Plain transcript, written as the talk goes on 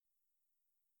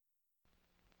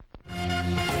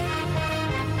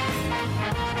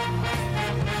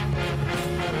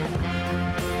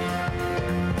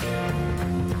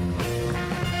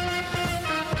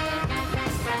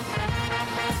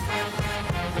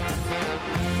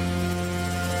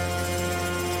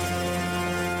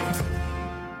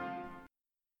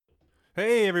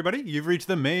Hey, everybody. You've reached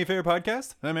the Mayfair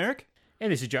podcast. I'm Eric.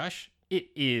 And this is Josh. It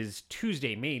is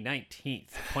Tuesday, May 19th,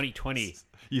 2020.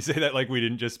 You say that like we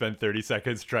didn't just spend 30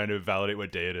 seconds trying to validate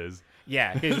what day it is.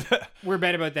 Yeah, because we're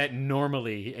bad about that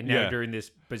normally. And now Yeah. during this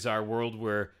bizarre world,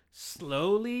 we're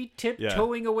slowly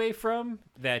tiptoeing away from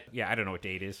that. Yeah, I don't know what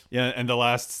day it is. Yeah, and the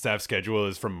last staff schedule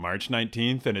is from March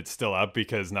 19th, and it's still up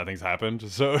because nothing's happened.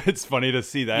 So it's funny to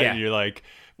see that, Yeah. and you're like,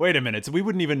 wait a minute. So we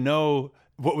wouldn't even know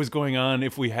what was going on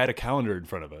if we had a calendar in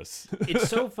front of us. It's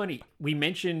so funny. We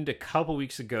mentioned a couple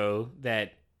weeks ago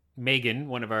that Megan,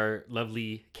 one of our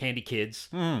lovely candy kids,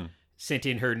 sent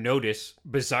in her notice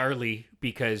bizarrely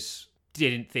because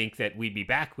didn't think that we'd be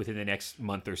back within the next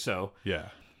month or so. Yeah.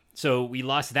 So we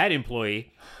lost that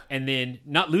employee, and then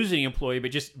not losing an employee,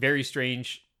 but just very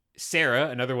strange. Sarah,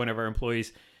 another one of our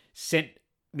employees, sent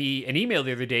me an email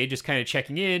the other day, just kind of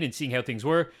checking in and seeing how things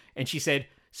were. And she said,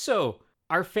 "So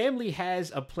our family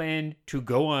has a plan to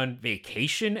go on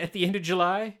vacation at the end of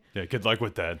July." Yeah, good luck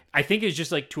with that. I think it's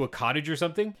just like to a cottage or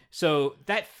something. So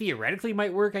that theoretically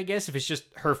might work, I guess, if it's just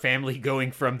her family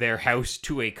going from their house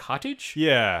to a cottage.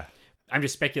 Yeah. I'm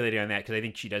just speculating on that because I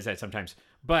think she does that sometimes.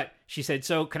 But she said,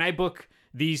 "So can I book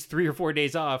these 3 or 4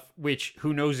 days off, which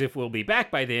who knows if we'll be back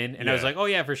by then?" And I was Yeah. like, "Oh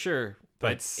yeah, for sure." But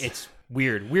That's- it's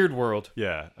weird world.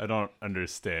 Yeah, I don't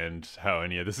understand how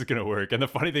any of this is going to work. And the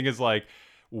funny thing is, like,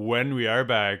 when we are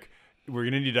back, we're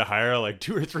going to need to hire like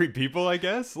 2 or 3 people, I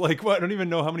guess. Like, what? I don't even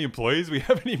know how many employees we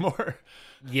have anymore.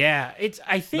 Yeah,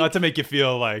 I think, Not to make you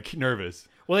feel like nervous.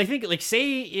 well, I think like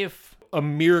say if a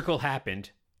miracle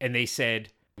happened and they said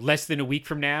less than a week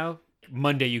from now,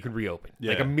 Monday you can reopen.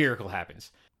 Like Yeah. a miracle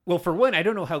happens. Well, for one, I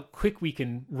don't know how quick we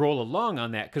can roll along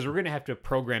on that because we're going to have to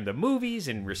program the movies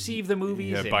and receive the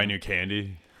movies. Yeah, and buy new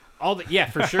candy. all the, yeah,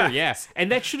 for sure, yeah.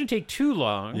 And that shouldn't take too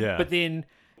long. Yeah. But then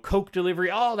Coke delivery,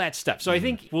 all that stuff. So I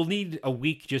think we'll need a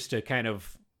week just to kind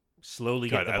of slowly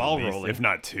get the at ball least, rolling. if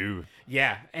not 2.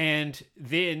 Yeah. And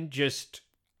then just,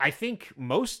 I think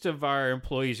most of our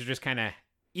employees are just kind of,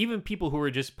 even people who are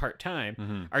just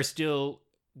part-time are still,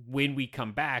 when we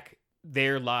come back,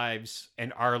 their lives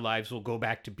and our lives will go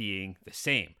back to being the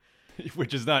same.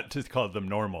 Which is not to call them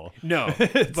normal. No,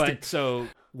 It's but so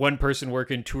one person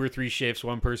working 2 or 3 shifts,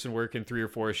 one person working 3 or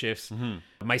 4 shifts.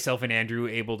 Myself and Andrew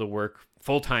able to work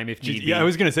full time if need be. Yeah, I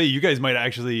was gonna say you guys might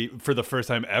actually, for the first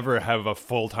time ever, have a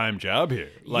full-time job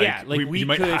here. Like, Yeah, like we you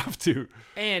might could- have to.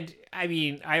 And I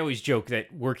mean, I always joke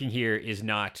that working here is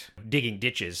not digging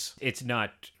ditches. It's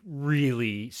not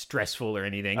really stressful or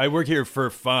anything. I work here for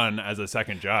fun as a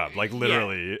second job, like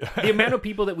literally. The amount of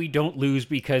people that we don't lose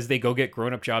because they go get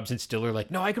grown-up jobs and still are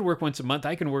like, no, I could work once a month.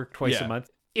 I can work twice Yeah. a month.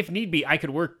 If need be, I could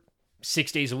work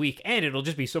 6 days a week, and it'll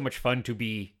just be so much fun to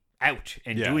be out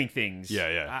and Yeah. doing things.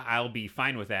 Yeah. I'll be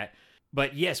fine with that.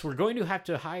 But yes, we're going to have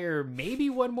to hire maybe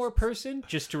one more person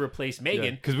just to replace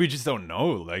Megan. Because we just don't know.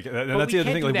 Like, and that's we the other can't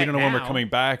thing. do Like, we that don't know when we're now. coming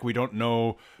back. We don't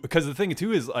know, because the thing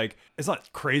too is, like, it's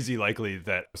not crazy likely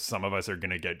that some of us are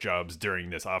gonna get jobs during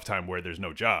this off time where there's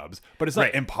no jobs, but it's not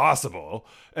Right. impossible.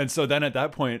 And so then at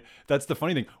that point, that's the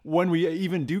funny thing. When we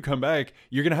even do come back,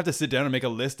 you're gonna have to sit down and make a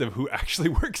list of who actually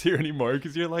works here anymore,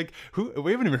 because you're like,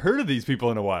 we haven't even heard of these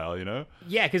people in a while, you know?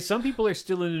 Yeah, because some people are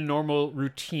still in a normal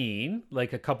routine,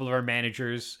 like a couple of our managers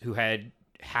who had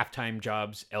half-time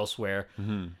jobs elsewhere.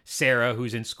 Sarah,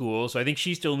 who's in school, so I think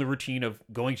she's still in the routine of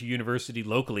going to university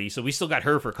locally, so we still got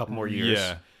her for a couple more years.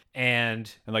 Yeah. And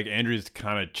And like Andrew's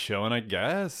kind of chilling, I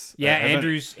guess. yeah, I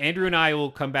haven't- Andrew and I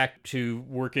will come back to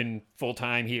working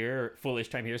full-time here, or full-ish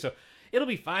time here, so it'll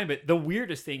be fine. But the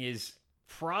weirdest thing is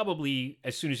probably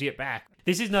as soon as you get back,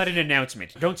 this is not an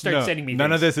announcement. Don't start No, sending me none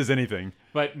things. of this is anything.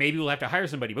 But maybe we'll have to hire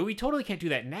somebody. But we totally can't do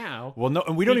that now. Well, no,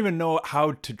 and we don't even know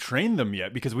how to train them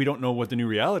yet because we don't know what the new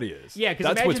reality is. Yeah, because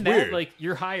that's imagine what's that, weird. like,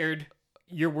 you're hired,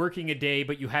 you're working a day,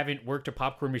 but you haven't worked a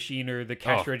popcorn machine or the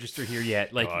cash Oh, register here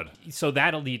yet. Like, God. so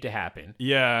that'll need to happen.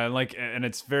 Yeah, and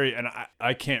it's very, and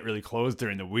I can't really close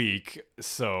during the week,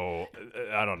 so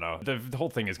I don't know. The whole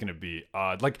thing is going to be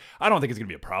odd. Like, I don't think it's going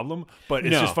to be a problem, but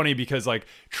it's No. just funny because, like,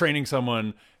 training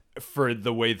someone for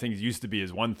the way things used to be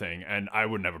is one thing, and I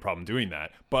wouldn't have a problem doing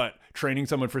that. But training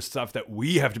someone for stuff that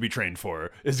we have to be trained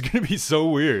for is going to be so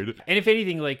weird. And if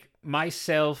anything, like,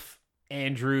 myself,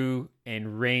 Andrew, and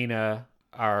Raina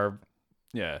are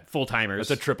Yeah. full-timers.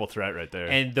 That's a triple threat right there.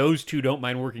 And those two don't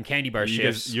mind working candy bar you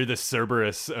shifts. guys, you're the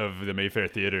Cerberus of the Mayfair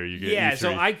Theater. You get Yeah, you so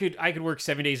three. I could work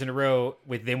 7 days in a row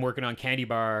with them working on candy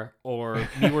bar, or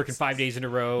me working 5 days in a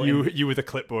row. you with a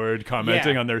clipboard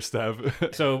commenting Yeah. on their stuff.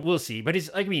 So we'll see. But it's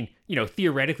like, I mean, you know,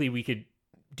 theoretically we could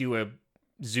do a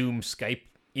Zoom Skype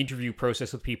interview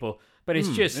process with people, but it's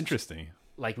just Interesting.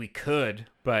 like we could,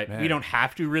 but we Man. don't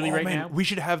have to really right now. We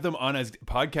should have them on as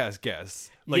podcast guests.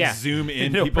 Like Yeah. Zoom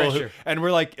in No people pressure. and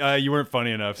we're like, you weren't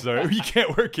funny enough. Sorry, you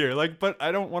can't work here. Like, but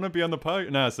I don't want to be on the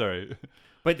pod. No, sorry.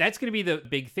 But that's going to be the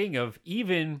big thing of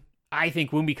even, I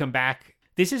think when we come back,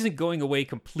 this isn't going away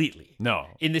completely. No.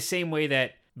 In the same way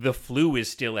that the flu is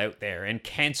still out there and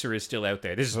cancer is still out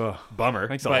there. This is Ugh. bummer.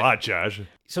 Thanks but- a lot, Josh.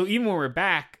 So even when we're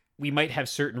back, we might have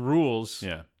certain rules,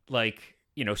 Yeah. like,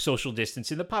 social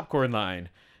distance in the popcorn line.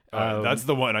 That's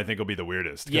the one I think will be the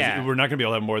weirdest. 'Cause Yeah. we're not going to be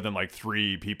able to have more than like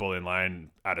 3 people in line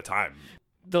at a time.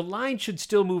 The line should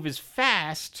still move as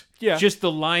fast. Yeah. Just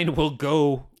the line will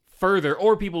go further,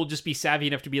 or people will just be savvy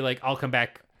enough to be like, I'll come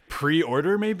back.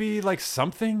 Pre-order maybe like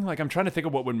something. Like I'm trying to think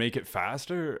of what would make it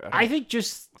faster. I think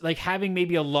just like having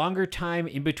maybe a longer time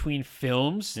in between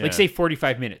films, Yeah. like say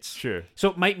 45 minutes. Sure. So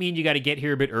it might mean you got to get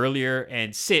here a bit earlier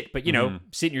and sit, but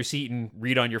sit in your seat and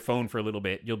read on your phone for a little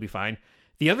bit. You'll be fine.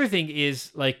 The other thing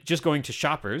is like just going to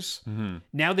Shoppers.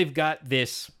 Now they've got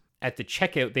this at the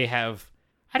checkout. They have,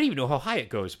 I don't even know how high it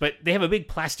goes, but they have a big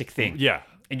plastic thing. Yeah.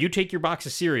 And you take your box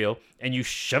of cereal and you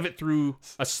shove it through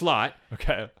a slot.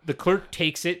 Okay. The clerk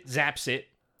takes it, zaps it,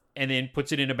 and then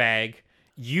puts it in a bag.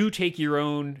 You take your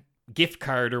own gift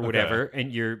card or whatever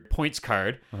and your points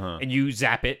card and you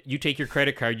zap it. You take your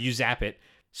credit card, you zap it.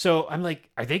 So I'm like,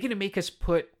 are they going to make us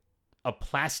put a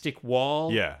plastic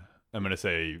wall? Yeah. I'm going to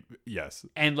say yes.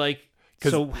 And like,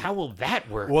 so how will that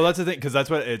work? Well, that's the thing, because that's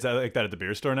what it's like that at the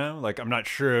beer store now. Like, I'm not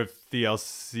sure if the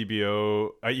LCBO,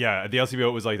 the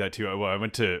LCBO was like that too. Well, I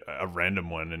went to a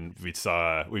random one and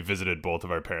we visited both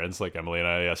of our parents, like Emily and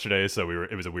I, yesterday. So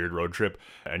it was a weird road trip,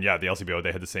 and yeah, the LCBO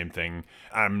they had the same thing.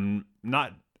 I'm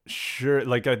not sure,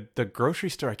 like the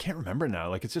grocery store, I can't remember now.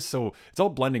 Like it's all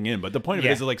blending in. But the point of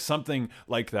it is that, like something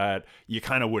like that, you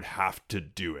kind of would have to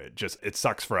do it. Just it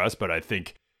sucks for us, but I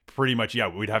think. Pretty much, yeah,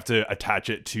 we'd have to attach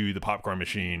it to the popcorn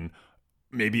machine,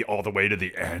 maybe all the way to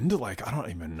the end. Like, I don't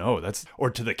even know. Or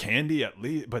to the candy at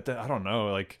least. But I don't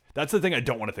know. Like, that's the thing I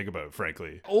don't want to think about,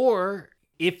 frankly. Or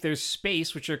if there's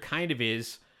space, which there kind of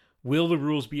is, will the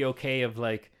rules be okay of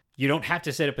like, you don't have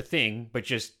to set up a thing, but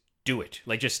just do it.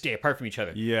 Like, just stay apart from each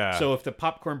other. Yeah. So if the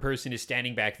popcorn person is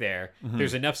standing back there,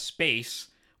 there's enough space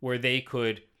where they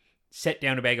could set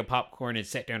down a bag of popcorn and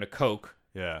set down a Coke.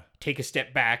 Yeah. Take a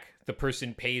step back. The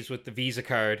person pays with the Visa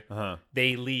card.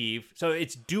 They leave. So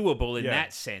it's doable in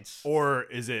that sense. Or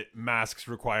is it masks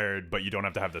required, but you don't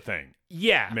have to have the thing?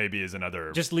 Yeah. Maybe is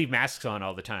another. Just leave masks on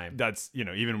all the time. That's,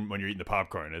 even when you're eating the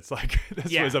popcorn, it's like,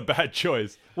 this was a bad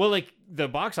choice. Well, like the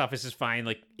box office is fine.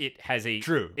 Like it has a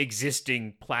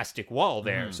existing plastic wall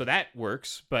there. So that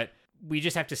works. But we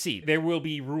just have to see. There will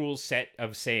be rules set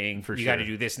of saying you got to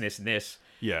do this and this and this.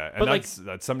 Yeah, and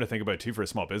that's something to think about too for a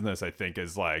small business, I think,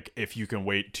 is like if you can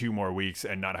wait 2 more weeks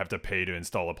and not have to pay to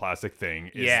install a plastic thing,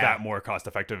 is that more cost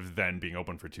effective than being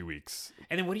open for 2 weeks?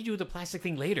 And then what do you do with the plastic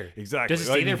thing later? Exactly. Does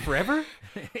it stay there forever?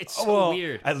 It's so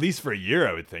weird. At least for a year,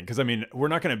 I would think. Because, I mean, we're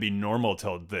not going to be normal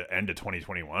till the end of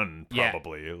 2021,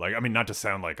 probably. Yeah. Like, I mean, not to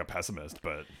sound like a pessimist,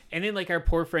 but... And then, like, our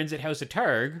poor friends at House of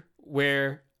Targ,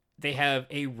 where they have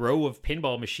a row of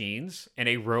pinball machines and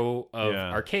a row of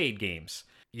arcade games.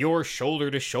 You're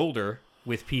shoulder to shoulder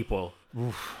with people.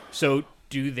 Oof. So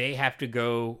do they have to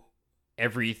go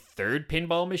every third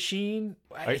pinball machine?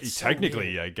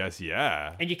 Technically, I guess,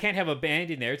 yeah. And you can't have a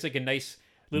band in there. It's like a nice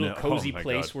little cozy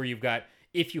place where you've got,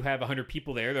 if you have 100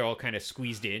 people there, they're all kind of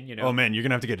squeezed in, Oh man, you're going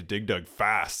to have to get a dig dug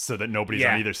fast so that nobody's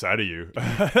on either side of you.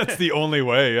 That's the only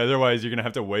way. Otherwise, you're going to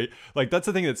have to wait. Like, that's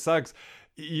the thing that sucks.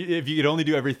 If you could only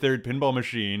do every third pinball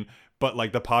machine, but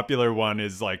like the popular one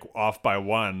is like off by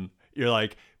 1, you're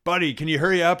like, buddy, can you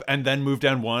hurry up and then move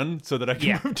down 1 so that I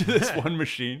can move to this one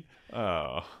machine?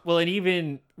 Oh. Well, and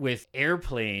even with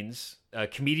airplanes, a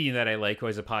comedian that I like who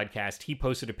has a podcast, he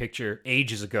posted a picture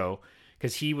ages ago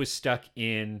because he was stuck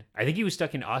in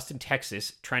Austin,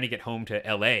 Texas, trying to get home to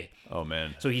LA. Oh,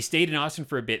 man. So he stayed in Austin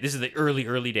for a bit. This is the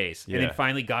early days. Yeah. And then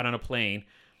finally got on a plane.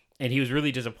 And he was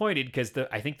really disappointed because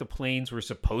I think the planes were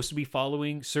supposed to be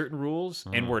following certain rules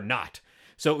and were not.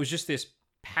 So it was just this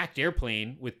packed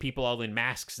airplane with people all in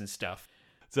masks and stuff.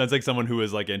 Sounds like someone who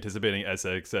was like anticipating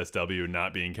SXSW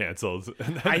not being canceled.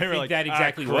 I think like, that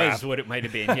exactly was what it might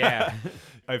have been. Yeah.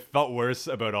 I felt worse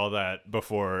about all that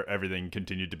before everything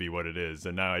continued to be what it is.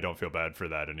 And now I don't feel bad for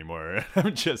that anymore.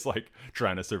 I'm just like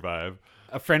trying to survive.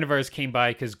 A friend of ours came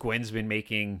by because Gwen's been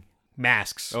making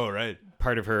masks. Oh, right.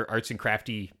 Part of her arts and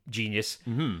crafty genius.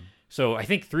 Mm-hmm. So I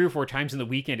think 3 or 4 times in the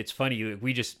weekend, it's funny.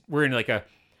 We're in like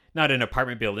not an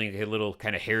apartment building, like a little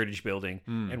kind of heritage building,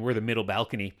 and we're the middle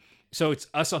balcony. So it's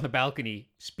us on the balcony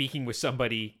speaking with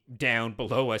somebody down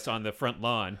below us on the front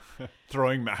lawn,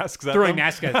 Throwing masks at throwing them?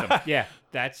 masks at them. Yeah,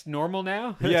 that's normal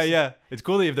now. Yeah. It's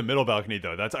cool that you have the middle balcony,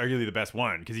 though. That's arguably the best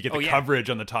one because you get the yeah. coverage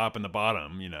on the top and the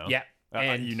bottom, you know? Yeah,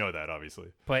 and you know that,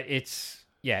 obviously. but it's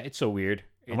so weird.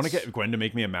 I want to get Gwen to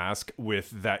make me a mask with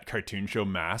that cartoon show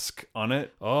mask on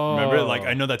it. Oh, Remember? Like,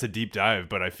 I know that's a deep dive,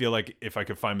 but I feel like if I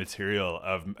could find material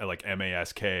of like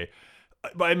MASK,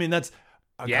 but I mean, that's,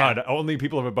 Yeah. God, only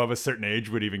people above a certain age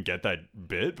would even get that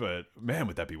bit, but man,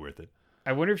 would that be worth it?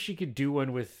 I wonder if she could do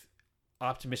one with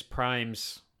Optimus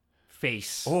Prime's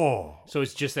face. Oh, So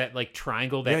it's just that like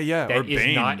triangle that Yeah, that or is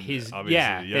Bane, not his obviously.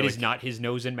 Yeah, that is like- not his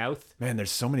nose and mouth. man,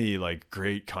 there's so many like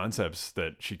great concepts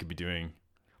that she could be doing.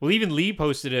 Well, even Lee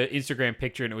posted an Instagram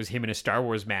picture and it was him in a Star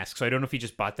Wars mask. So I don't know if he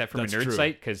just bought that from That's a nerd true.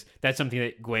 site because that's something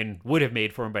that Gwen would have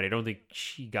made for him, but I don't think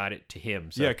she got it to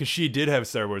him. So Yeah, because she did have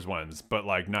Star Wars ones, but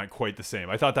like not quite the same.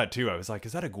 I thought that too. I was like,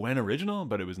 is that a Gwen original?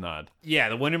 But it was not. yeah,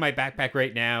 the one in my backpack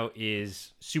right now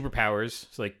is Superpowers.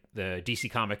 It's like the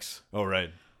DC Comics. Oh, right.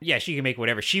 Yeah, she can make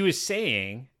whatever. She was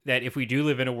saying that if we do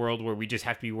live in a world where we just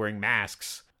have to be wearing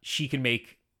masks, she can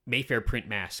make Mayfair print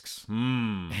masks.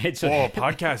 And so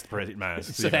Podcast print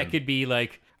masks. so that even. could be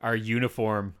like our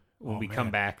uniform when we come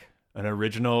man. back. An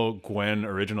original Gwen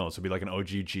original. So it'd be like an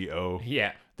OGGO.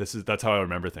 Yeah. That's how I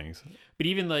remember things. But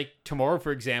even like tomorrow,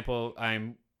 for example,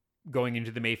 I'm going into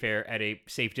the Mayfair at a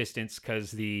safe distance because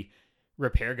the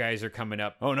repair guys are coming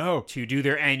up Oh no. to do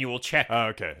their annual check Oh,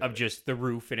 okay. of just the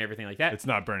roof and everything like that. It's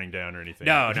not burning down or anything.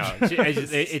 No.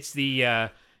 It's the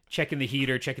checking the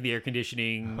heater, checking the air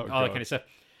conditioning, Oh, all God. that kind of stuff.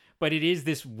 But it is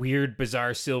this weird,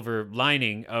 bizarre silver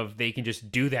lining of they can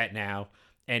just do that now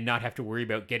and not have to worry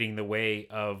about getting in the way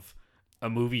of a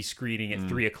movie screening at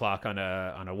 3:00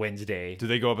 on a Wednesday. Do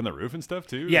they go up on the roof and stuff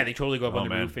too? Yeah, they totally go up on the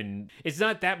man. roof, and it's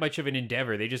not that much of an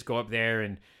endeavor. They just go up there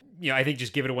and, I think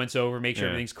just give it a once over, make sure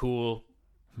Yeah. everything's cool.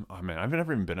 Oh man, I've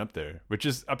never even been up there, which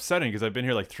is upsetting because I've been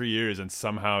here like 3 years and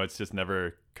somehow it's just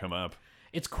never come up.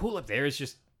 It's cool up there. It's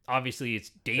just obviously it's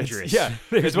dangerous. Yeah,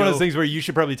 There's it's one of no- those things where you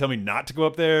should probably tell me not to go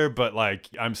up there, but like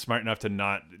I'm smart enough to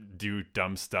not do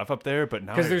dumb stuff up there. But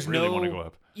now I because there's really no want to go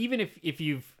up. even if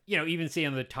you've even say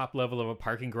on the top level of a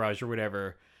parking garage or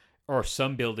whatever, or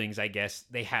some buildings, I guess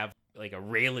they have like a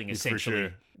railing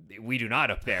essentially. We do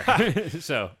not up there.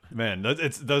 So Man,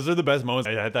 those are the best moments.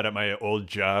 I had that at my old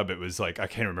job. It was like I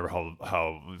can't remember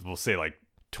how we'll say like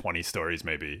 20 stories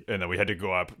maybe, and then we had to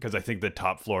go up because I think the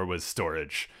top floor was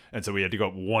storage, and so we had to go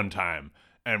up one time.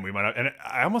 And we went up, and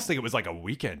I almost think it was like a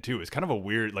weekend too. It's kind of a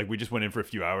weird, like we just went in for a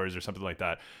few hours or something like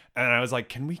that. And I was like,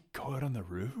 "Can we go out on the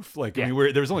roof?" Like Yeah.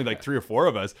 there was only like 3 or 4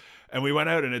 of us, and we went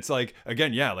out, and it's like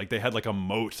again, yeah, like they had like a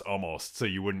moat almost, so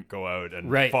you wouldn't go out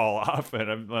and Right. fall off.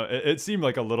 And it seemed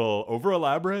like a little over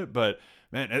elaborate, but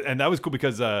man, and that was cool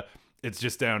because it's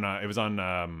just down. It was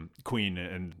on Queen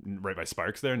and right by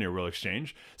Sparks there near Royal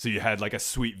Exchange. So you had like a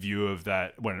sweet view of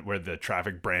that where the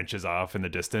traffic branches off in the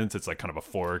distance. It's like kind of a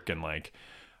fork and like.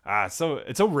 So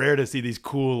it's so rare to see these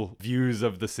cool views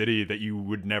of the city that you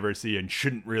would never see and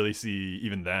shouldn't really see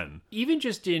even then. even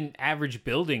just in average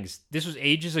buildings, this was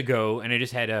ages ago, and I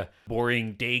just had a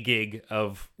boring day gig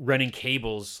of running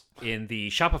cables in the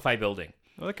Shopify building.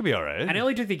 Well, that could be all right. And I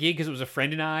only took the gig because it was a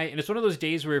friend and I, and it's one of those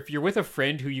days where if you're with a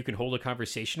friend who you can hold a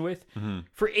conversation with,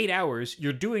 for 8 hours,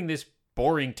 you're doing this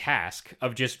boring task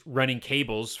of just running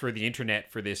cables for the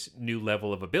internet for this new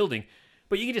level of a building,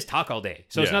 but you can just talk all day.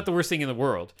 So it's Yeah. not the worst thing in the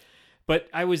world. But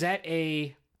I was at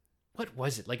what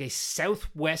was it? Like a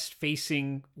southwest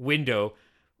facing window,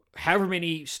 however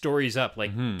many stories up,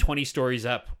 like 20 stories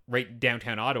up, right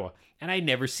downtown Ottawa. And I'd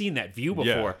never seen that view before.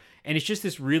 Yeah. And it's just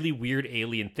this really weird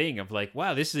alien thing of like,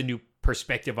 wow, this is a new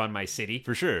perspective on my city.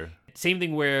 For sure. Same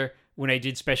thing where when I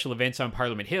did special events on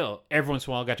Parliament Hill, every once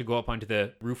in a while I got to go up onto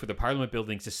the roof of the Parliament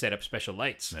buildings to set up special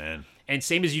lights. Man. And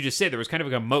same as you just said, there was kind of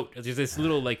like a moat. There's this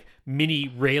little like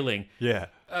mini railing, Yeah.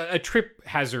 a trip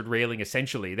hazard railing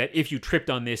essentially, that if you tripped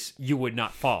on this, you would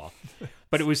not fall.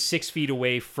 But it was 6 feet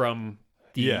away from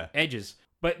the Yeah. edges.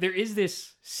 But there is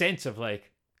this sense of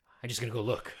like, I'm just going to go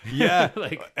look. Yeah.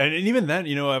 Like, and even then,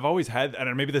 I've always had,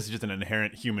 and maybe this is just an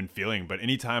inherent human feeling, but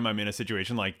anytime I'm in a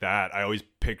situation like that, I always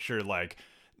picture like,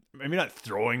 maybe not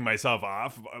throwing myself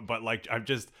off, but like I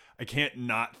can't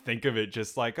not think of it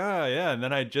just like, oh yeah, and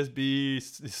then I'd just be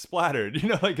splattered,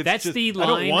 like it's That's just, the I don't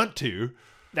line- want to.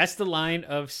 that's the line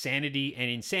of sanity and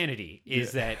insanity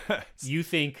is that you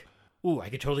think, ooh, I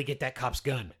could totally get that cop's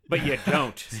gun, but you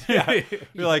don't. Yeah.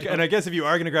 You're like, and I guess if you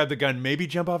are going to grab the gun, maybe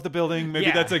jump off the building. Maybe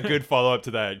Yeah. that's a good follow up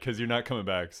to that because you're not coming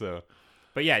back. So,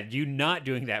 But yeah, you not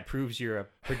doing that proves you're a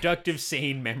productive,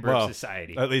 sane member well, of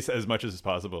society. at least as much as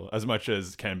possible, as much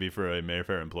as can be for a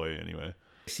Mayfair employee anyway.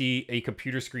 see a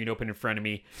computer screen open in front of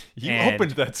me. You and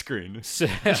opened that screen. So,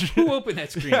 who opened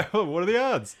that screen? Yeah, what are the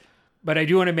odds? But I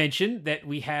do want to mention that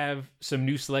we have some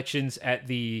new selections at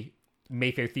the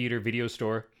Mayfair Theater video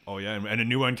store. Oh, yeah, and a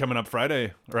new one coming up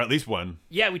Friday, or at least one.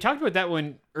 Yeah, we talked about that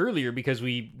one earlier because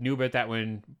we knew about that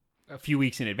one a few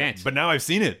weeks in advance. But now I've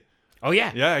seen it. Oh,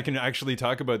 yeah. Yeah, I can actually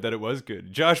talk about that it was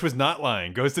good. Josh was not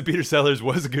lying. Ghost of Peter Sellers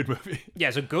was a good movie. Yeah,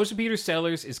 so Ghost of Peter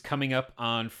Sellers is coming up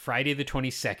on Friday the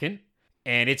 22nd,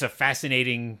 and it's a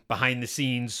fascinating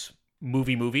behind-the-scenes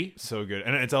movie. So good.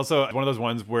 And it's also one of those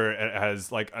ones where it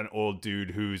has like an old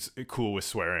dude who's cool with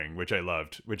swearing, which I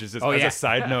loved, which is just, as a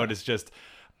side note, it's just...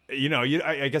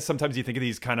 I guess sometimes you think of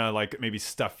these kind of like maybe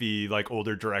stuffy, like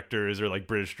older directors or like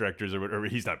British directors or whatever.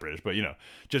 He's not British, but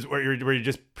just where you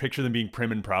just picture them being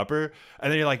prim and proper.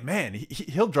 And then you're like, man,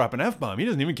 he'll drop an F-bomb. He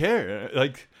doesn't even care.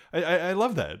 Like, I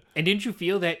love that. And didn't you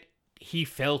feel that he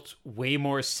felt way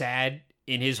more sad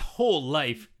in his whole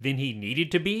life than he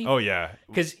needed to be? Oh, yeah.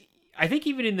 Because I think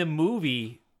even in the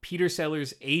movie, Peter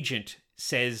Sellers' agent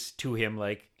says to him,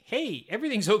 like, hey,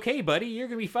 everything's okay, buddy. You're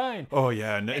going to be fine. Oh,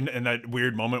 yeah. And that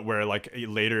weird moment where, like,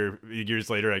 years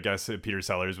later, I guess, Peter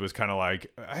Sellers was kind of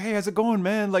like, hey, how's it going,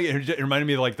 man? Like, it reminded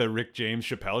me of, like, the Rick James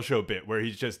Chappelle Show bit where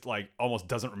he's just, like, almost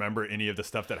doesn't remember any of the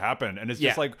stuff that happened. And it's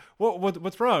just like,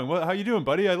 what's wrong? How you doing,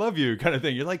 buddy? I love you, kind of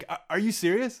thing. You're like, are you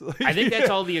serious? Like, I think that's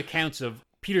all the accounts of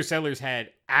Peter Sellers had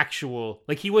actual,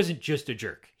 like, he wasn't just a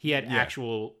jerk. He had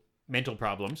actual mental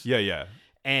problems. Yeah.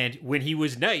 And when he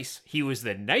was nice, he was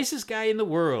the nicest guy in the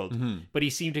world. Mm-hmm. But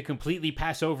he seemed to completely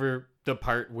pass over the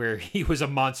part where he was a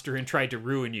monster and tried to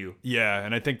ruin you. Yeah,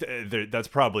 and I think that's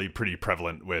probably pretty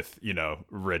prevalent with,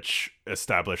 rich,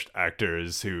 established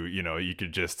actors who, you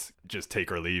could just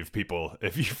take or leave people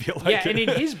if you feel like it. Yeah, and in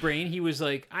his brain, he was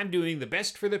like, I'm doing the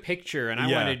best for the picture, and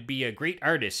I want to be a great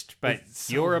artist, but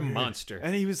you're a monster.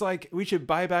 And he was like, we should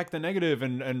buy back the negative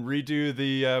and redo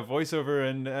the voiceover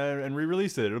and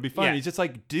re-release it. It'll be fun. Yeah. He's just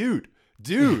like, dude,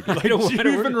 like, do you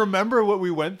even remember what we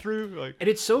went through? Like, and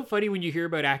it's so funny when you hear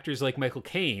about actors like Michael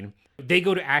Caine. They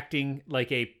go to acting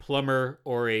like a plumber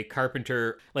or a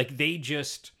carpenter. Like,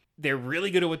 they're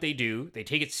really good at what they do. They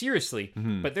take it seriously,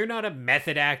 but they're not a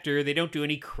method actor. They don't do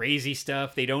any crazy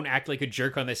stuff. They don't act like a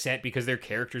jerk on the set because their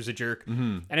character's a jerk.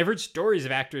 Mm-hmm. And I've heard stories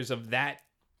of actors of that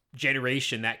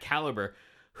generation, that caliber,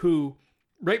 who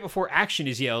right before action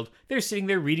is yelled, they're sitting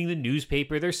there reading the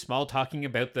newspaper. They're small talking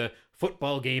about the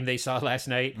football game they saw last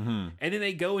night. Mm-hmm. And then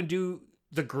they go and do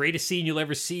the greatest scene you'll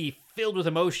ever see, filled with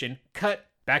emotion, cut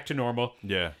back to normal.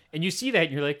 Yeah. And you see that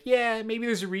and you're like, yeah, maybe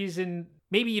there's a reason.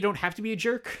 Maybe you don't have to be a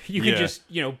jerk. You can just,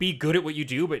 be good at what you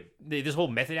do. But this whole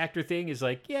method actor thing is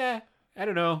like, yeah, I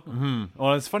don't know. Mm-hmm.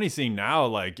 Well, it's funny seeing now,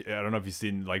 like, I don't know if you've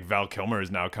seen, like, Val Kilmer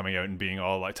is now coming out and being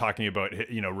all, like, talking about,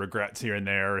 regrets here and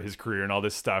there, his career and all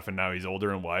this stuff. And now he's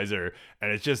older and wiser.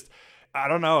 And it's just, I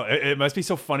don't know. It must be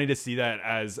so funny to see that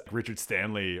as Richard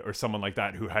Stanley or someone like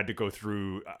that who had to go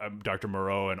through Dr.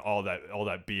 Moreau and all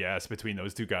that BS between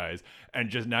those two guys. And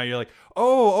just now you're like,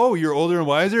 oh, you're older and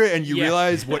wiser. And you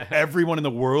realize what everyone in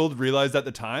the world realized at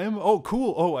the time. Oh,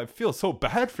 cool. Oh, I feel so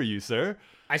bad for you, sir.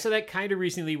 I saw that kind of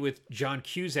recently with John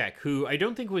Cusack, who I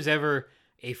don't think was ever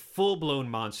a full-blown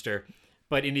monster,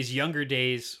 but in his younger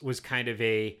days was kind of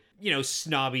a,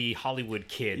 snobby Hollywood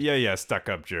kid. Yeah,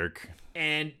 stuck-up jerk.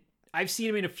 And I've seen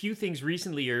him in a few things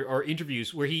recently or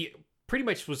interviews where he pretty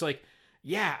much was like,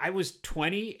 yeah, I was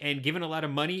 20 and given a lot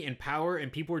of money and power and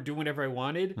people were doing whatever I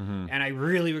wanted. Mm-hmm. And I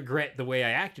really regret the way I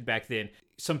acted back then.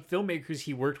 Some filmmakers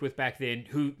he worked with back then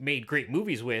who made great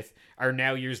movies with are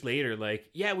now years later like,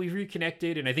 yeah, we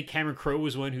reconnected. And I think Cameron Crowe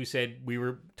was one who said we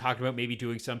were talking about maybe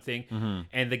doing something. Mm-hmm.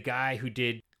 And the guy who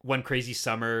did One Crazy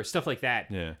Summer, stuff like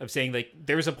that, of saying like,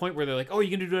 there was a point where they're like, oh, you're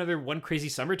going to do another One Crazy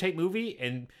Summer type movie?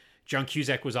 And John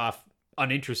Cusack was off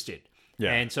uninterested.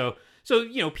 Yeah. And so,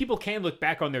 people can look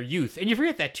back on their youth. And you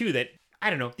forget that too, that, I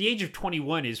don't know, the age of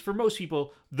 21 is for most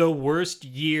people the worst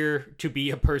year to be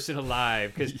a person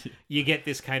alive because you get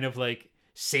this kind of like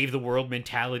save the world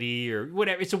mentality or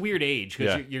whatever. It's a weird age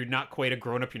because you're not quite a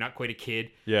grown up. You're not quite a kid.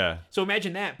 Yeah. So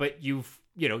imagine that, but you're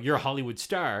a Hollywood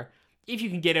star. If you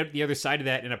can get out the other side of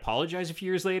that and apologize a few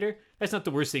years later, that's not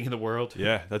the worst thing in the world.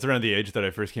 Yeah. That's around the age that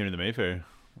I first came to the Mayfair.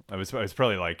 I was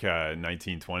probably like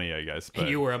 19, 20, I guess. But, and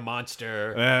you were a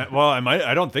monster. Well,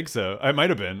 I don't think so. I might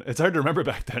have been. It's hard to remember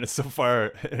back then. It's so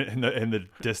far in the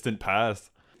distant past.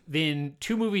 Then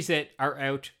two movies that are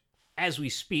out as we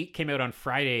speak came out on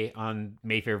Friday on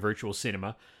Mayfair Virtual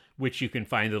Cinema, which you can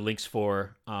find the links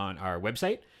for on our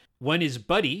website. One is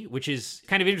Buddy, which is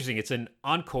kind of interesting. It's an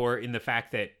encore in the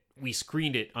fact that we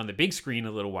screened it on the big screen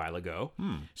a little while ago.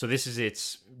 So this is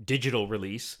its digital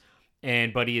release.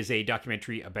 And Buddy is a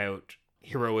documentary about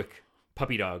heroic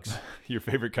puppy dogs. Your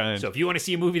favorite kind. So if you want to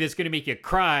see a movie that's going to make you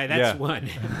cry, that's one.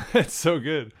 It's so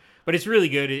good. But it's really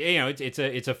good.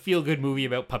 It's a feel good movie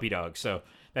about puppy dogs. So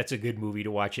that's a good movie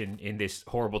to watch in this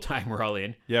horrible time we're all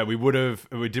in. Yeah, we would have.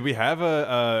 Did we have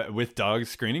a with dogs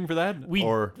screening for that?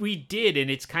 We did,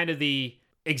 and it's kind of the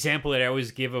example that I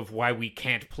always give of why we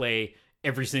can't play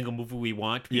every single movie we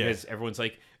want, because everyone's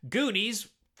like, Goonies,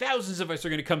 thousands of us are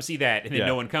going to come see that, and then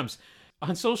no one comes.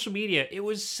 On social media, it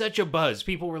was such a buzz.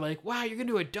 People were like, wow, you're going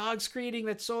to do a dog screening?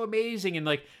 That's so amazing. And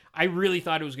like, I really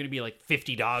thought it was going to be like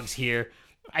 50 dogs here.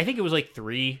 I think it was like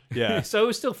 3. Yeah. So it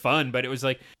was still fun, but it was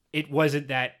like, it wasn't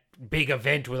that big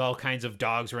event with all kinds of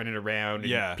dogs running around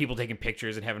and people taking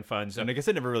pictures and having fun. So, and I guess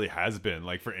it never really has been,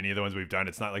 like, for any of the ones we've done.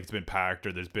 It's not like it's been packed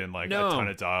or there's been like a ton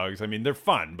of dogs. I mean, they're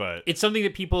fun, but it's something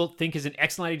that people think is an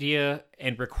excellent idea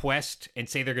and request and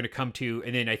say they're going to come to,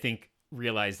 and then I think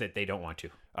realize that they don't want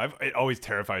to. It always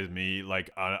terrifies me, like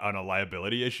on a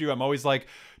liability issue. I'm always like,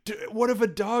 what if a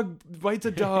dog bites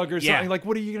a dog or something? Like,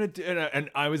 what are you gonna do? And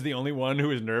I was the only one who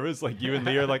was nervous. Like, you and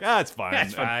Lee are like, it's fine.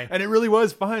 That's fine. And it really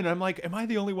was fine. I'm like, am I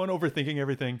the only one overthinking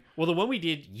everything? Well, the one we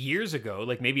did years ago,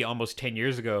 like maybe almost 10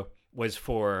 years ago, was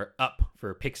for Up,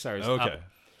 for Pixar's Up.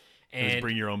 And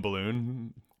bring your own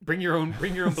balloon. Bring your own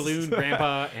balloon,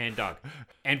 grandpa and dog.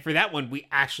 And for that one, we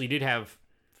actually did have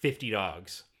 50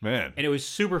 dogs. Man. And it was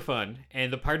super fun.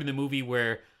 And the part in the movie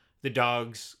where the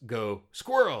dogs go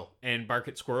squirrel and bark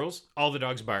at squirrels, all the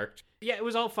dogs barked. Yeah, it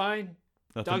was all fine.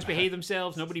 Dogs behaved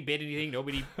themselves. Nobody bit anything.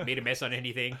 Nobody made a mess on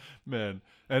anything. Man.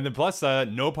 And then plus,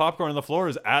 no popcorn on the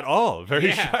floors at all.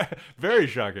 Very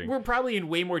shocking. We're probably in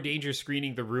way more danger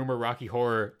screening The Room or Rocky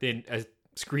Horror than a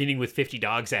screening with 50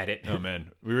 dogs at it. Oh,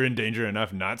 man. We were in danger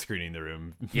enough not screening The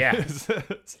Room. Yeah.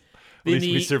 At least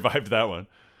we survived that one.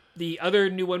 The other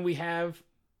new one we have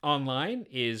online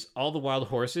is All the Wild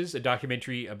Horses, a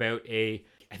documentary about I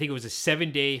think it was a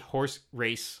 7-day horse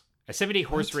race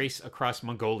across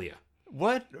Mongolia.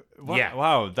 What? Yeah.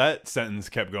 Wow, that sentence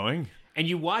kept going. And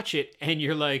you watch it and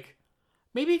you're like,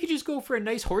 maybe you could just go for a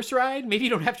nice horse ride. Maybe you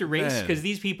don't have to race, because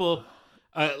these people,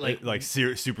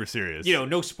 super serious. You know,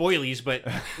 no spoilies, but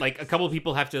like a couple of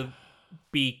people have to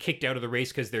be kicked out of the race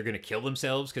because they're going to kill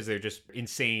themselves because they're just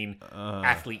insane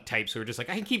athlete types who are just like,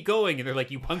 I can keep going. And they're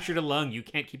like, you punctured a lung. You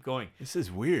can't keep going. This is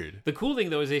weird. The cool thing,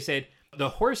 though, is they said the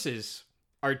horses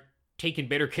are taken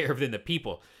better care of than the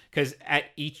people, because at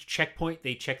each checkpoint,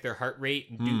 they check their heart rate.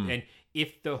 And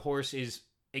if the horse is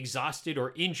exhausted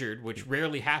or injured, which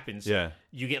rarely happens,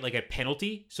 you get like a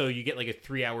penalty. So you get like a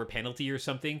 3-hour penalty or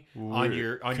something on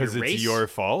your race. Because it's your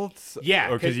fault? Yeah.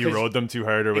 Or because you rode them too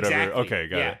hard or whatever? Exactly. Okay,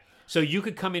 got it. So you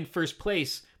could come in first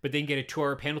place, but then get a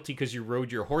 2-hour penalty because you rode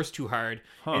your horse too hard.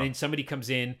 And then somebody comes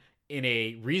in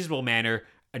a reasonable manner,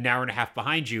 an hour and a half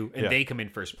behind you, and they come in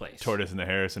first place. Tortoise and the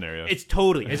hare scenario. It's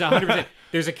 100%.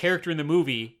 There's a character in the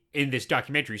movie, in this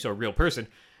documentary, so a real person,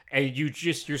 and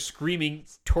you're screaming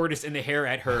Tortoise and the hare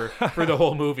at her for the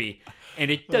whole movie.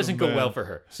 And it doesn't go well for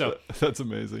her. So that's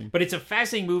amazing. But it's a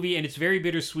fascinating movie, and it's very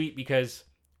bittersweet because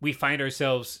we find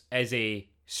ourselves as a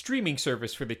streaming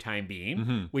service for the time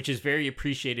being, which is very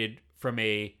appreciated from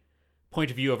a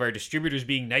point of view of our distributors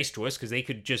being nice to us, because they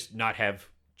could just not have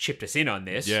chipped us in on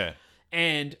this. Yeah.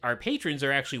 And our patrons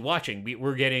are actually watching.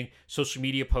 We're getting social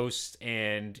media posts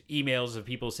and emails of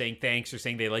people saying thanks or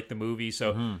saying they like the movie.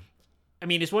 So, I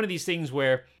mean, it's one of these things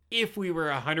where if we were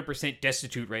 100%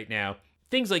 destitute right now,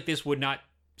 things like this would not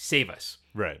save us.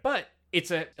 Right. But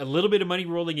it's a little bit of money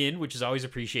rolling in, which is always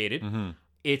appreciated.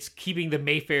 It's keeping the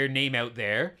Mayfair name out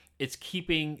there. It's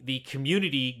keeping the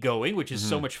community going, which is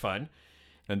so much fun.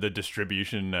 And the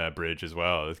distribution bridge as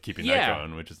well. It's keeping that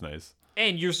going, which is nice.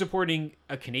 And you're supporting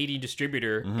a Canadian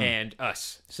distributor and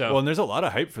us. So well, and there's a lot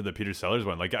of hype for the Peter Sellers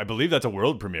one. Like, I believe that's a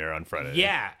world premiere on Friday.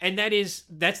 Yeah, and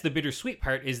that's the bittersweet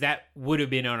part, is that would have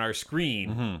been on our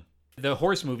screen. The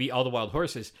horse movie, All the Wild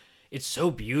Horses, it's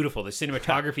so beautiful, the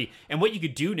cinematography. And what you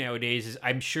could do nowadays is,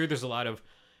 I'm sure there's a lot of,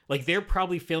 like, they're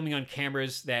probably filming on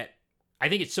cameras that, I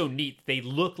think it's so neat, they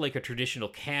look like a traditional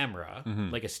camera,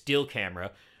 like a still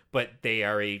camera, but they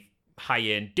are a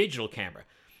high-end digital camera.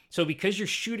 So because you're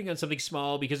shooting on something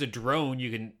small, because a drone, you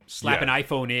can slap an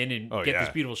iPhone in and get this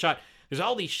beautiful shot. There's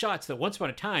all these shots that once upon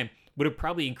a time would have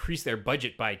probably increased their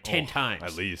budget by 10 times.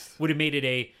 At least. Would have made it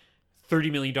a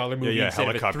 $30 million movie instead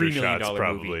of a $3 million shots movie.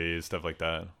 Probably, stuff like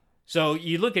that. So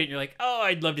you look at it and you're like, oh,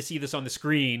 I'd love to see this on the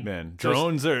screen. Man,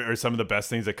 drones are some of the best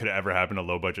things that could ever happen to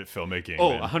low-budget filmmaking.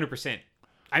 Oh, 100%.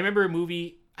 I remember a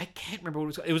movie, I can't remember what it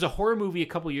was called. It was a horror movie a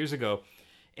couple years ago,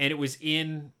 and it was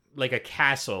in like a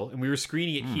castle, and we were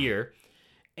screening it here,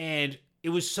 and it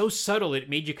was so subtle it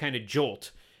made you kind of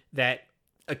jolt, that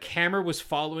a camera was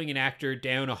following an actor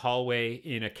down a hallway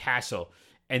in a castle,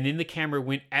 and then the camera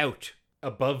went out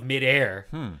above midair,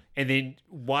 and then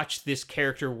watched this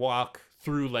character walk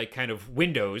through like kind of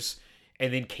windows,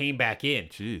 and then came back in.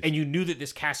 Jeez. And you knew that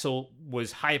this castle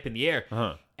was high up in the air.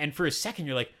 Uh-huh. And for a second,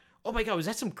 you're like, oh my God, was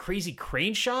that some crazy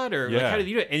crane shot? Or like, Yeah. how did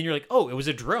you do it? And you're like, oh, it was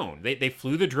a drone. They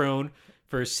flew the drone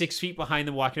for 6 feet behind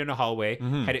them walking in a hallway,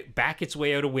 had it back its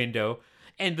way out a window.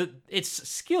 And it's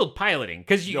skilled piloting,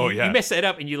 because you mess that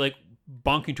up and you like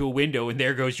bonk into a window, and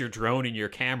there goes your drone and your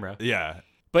camera. Yeah.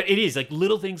 But it is like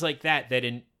little things like that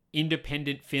an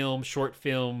independent film, short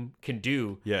film can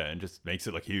do. Yeah, and just makes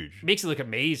it look huge. Makes it look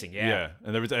amazing. Yeah.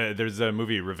 And there's a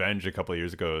movie Revenge a couple of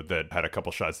years ago that had a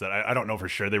couple shots that I don't know for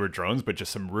sure they were drones, but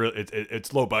just some real.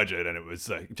 It's low budget, and it was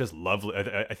just lovely.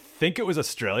 I think it was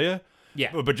Australia.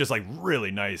 Yeah. But just like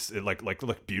really nice. It like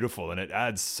looked beautiful, and it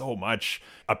adds so much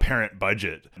apparent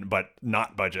budget, but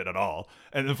not budget at all.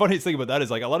 And the funniest thing about that is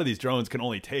like a lot of these drones can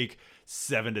only take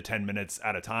 7 to 10 minutes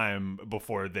at a time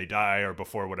before they die or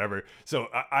before whatever. So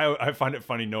I find it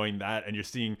funny knowing that, and you're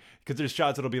seeing, because there's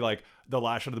shots that'll be like the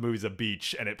last shot of the movie is a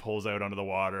beach, and it pulls out onto the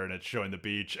water and it's showing the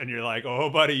beach, and you're like, oh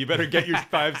buddy, you better get your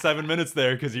 5-7 minutes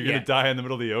there, because you're gonna die in the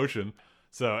middle of the ocean.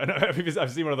 So, and I've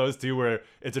seen one of those too, where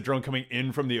it's a drone coming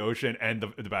in from the ocean and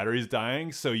the battery's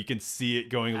dying, so you can see it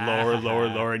going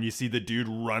lower, and you see the dude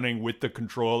running with the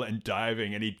control and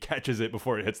diving, and he catches it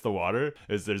before it hits the water.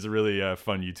 There's a really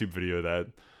fun YouTube video of that.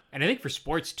 And I think for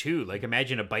sports too, like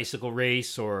imagine a bicycle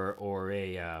race or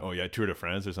a Tour de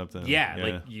France or something.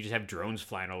 like you just have drones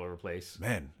flying all over the place.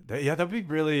 Man, that would be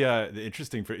really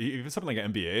interesting for even something like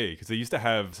NBA, because they used to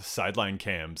have sideline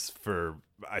cams for,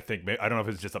 I think, I don't know if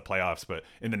it's just the playoffs, but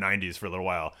in the 90s for a little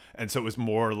while. And so it was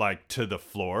more like to the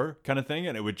floor kind of thing,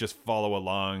 and it would just follow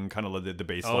along kind of the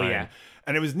baseline. Oh, yeah.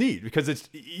 And it was neat because it's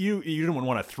you didn't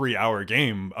want a 3-hour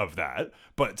game of that,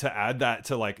 but to add that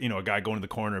to like, a guy going to the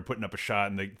corner, putting up a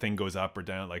shot, and the thing goes up or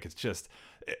down, like it's just,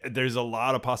 there's a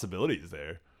lot of possibilities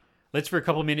there. Let's for a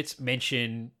couple minutes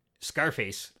mention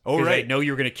Scarface. Oh, 'Cause right. I know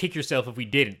you were going to kick yourself if we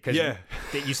didn't, because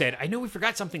you said, I know we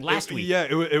forgot something last week. Yeah,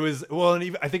 it was, well, and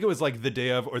even, I think it was like the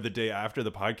day of or the day after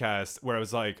the podcast, where I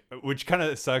was like, which kind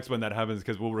of sucks when that happens,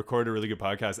 because we'll record a really good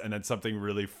podcast and then something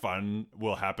really fun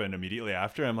will happen immediately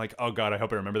after. I'm like, oh God, I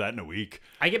hope I remember that in a week.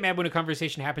 I get mad when a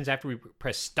conversation happens after we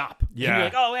press stop. Yeah. And you're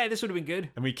like, oh, yeah, this would have been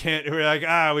good. And we're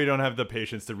like, we don't have the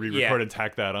patience to re-record and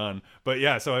tack that on. But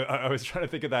yeah, so I was trying to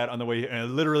think of that on the way, and I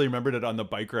literally remembered it on the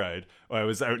bike ride. I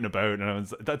was out and about,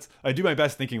 and I do my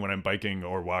best thinking when I'm biking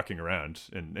or walking around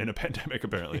in a pandemic,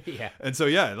 apparently. Yeah. And so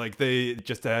yeah, like they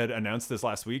just had announced this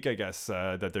last week, I guess,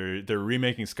 that they're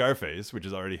remaking Scarface, which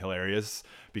is already hilarious,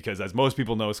 because as most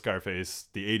people know, Scarface,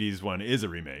 the 80s one, is a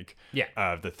remake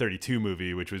of the 32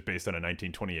 movie, which was based on a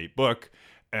 1928 book,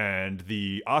 and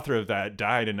the author of that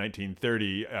died in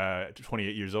 1930,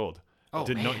 28 years old. Oh,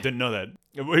 Didn't know that,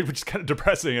 which is kind of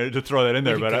depressing to throw that in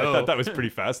there, but I thought that was pretty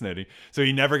fascinating. So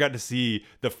he never got to see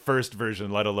the first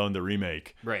version, let alone the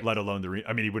remake, right? Let alone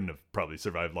I mean, he wouldn't have probably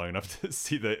survived long enough to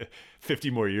see the 50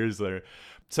 more years later.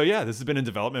 So yeah, this has been in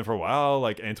development for a while.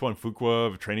 Like Antoine Fuqua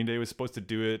of Training Day was supposed to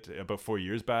do it about 4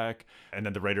 years back, and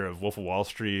then the writer of Wolf of Wall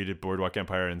Street, Boardwalk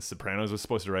Empire, and Sopranos was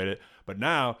supposed to write it. But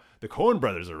now the Coen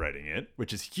brothers are writing it,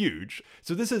 which is huge.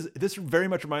 So this very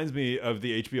much reminds me of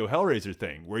the HBO Hellraiser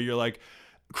thing, where you're like,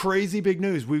 crazy big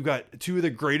news. We've got two of the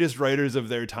greatest writers of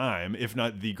their time, if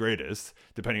not the greatest,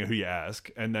 depending on who you ask.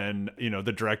 And then,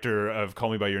 the director of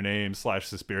Call Me By Your Name /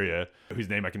 Suspiria, whose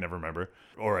name I can never remember,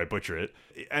 or I butcher it.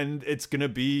 And it's going to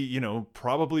be,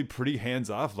 probably pretty hands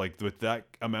off. Like with that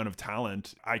amount of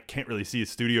talent, I can't really see a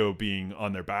studio being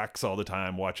on their backs all the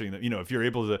time watching them. If you're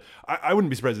able to, I wouldn't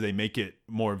be surprised if they make it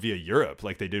more via Europe,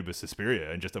 like they did with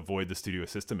Suspiria, and just avoid the studio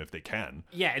system if they can.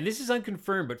 Yeah. And this is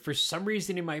unconfirmed, but for some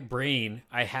reason in my brain,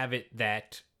 I have it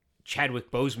that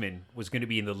Chadwick Boseman was going to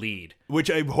be in the lead, which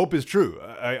I hope is true.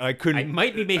 I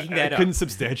might be making that up. I couldn't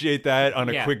substantiate that on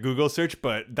a quick Google search,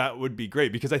 but that would be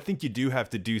great, because I think you do have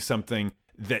to do something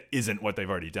that isn't what they've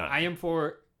already done. I am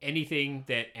for anything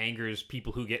that angers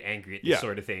people who get angry at this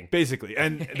sort of thing. Basically.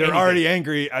 And they're already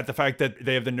angry at the fact that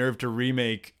they have the nerve to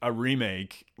remake a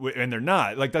remake, and they're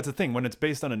not. Like, that's the thing. When it's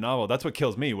based on a novel, that's what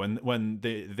kills me. When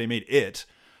they made It,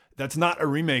 that's not a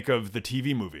remake of the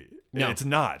TV movie. No. It's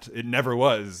not. It never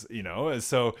was,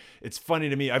 So it's funny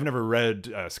to me. I've never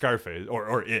read Scarface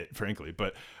or It, frankly,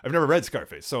 but I've never read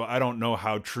Scarface. So I don't know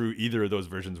how true either of those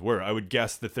versions were. I would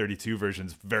guess the 32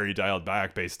 version's very dialed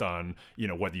back based on,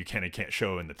 what you can and can't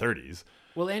show in the 30s.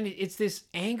 Well, and it's this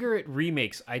anger at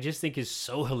remakes I just think is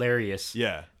so hilarious.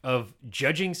 Yeah. Of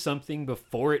judging something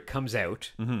before it comes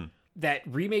out. Mm-hmm. That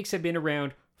remakes have been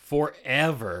around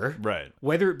forever. Right.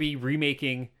 Whether it be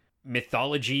remaking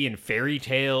mythology and fairy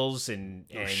tales and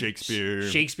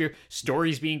Shakespeare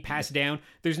stories being passed down.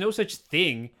 There's no such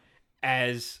thing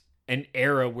as an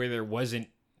era where there wasn't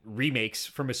remakes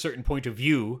from a certain point of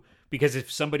view, because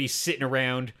if somebody's sitting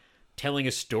around telling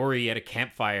a story at a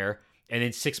campfire and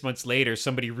then 6 months later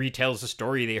somebody retells the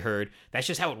story they heard, that's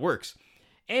just how it works.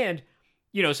 And,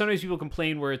 you know, sometimes people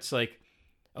complain where it's like,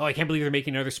 oh, I can't believe they're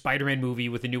making another Spider-Man movie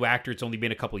with a new actor. It's only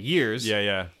been a couple years.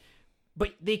 Yeah.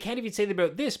 But they can't even say that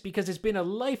about this because it's been a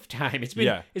lifetime. It's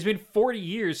been 40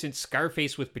 years since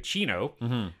Scarface with Pacino.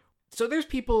 Mm-hmm. So there's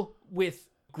people with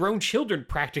grown children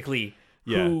practically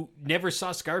who never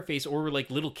saw Scarface or were like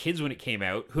little kids when it came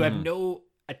out, who have no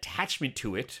attachment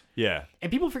to it. Yeah. And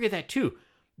people forget that too,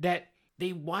 that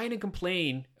they whine and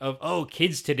complain of, oh,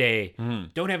 kids today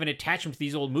don't have an attachment to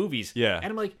these old movies. Yeah. And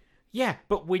I'm like, yeah,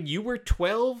 but when you were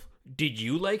 12, did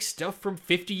you like stuff from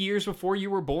 50 years before you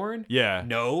were born? Yeah.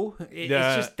 No. It's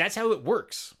just, that's how it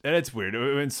works. And it's weird.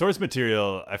 And source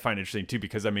material I find interesting too,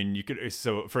 because I mean, you could,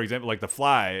 so for example, like The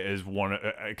Fly is one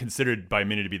considered by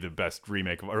many to be the best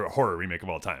remake or horror remake of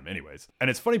all time anyways. And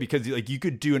it's funny because like you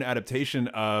could do an adaptation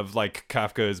of like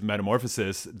Kafka's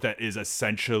Metamorphosis that is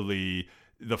essentially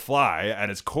The Fly at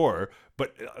its core,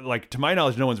 but like to my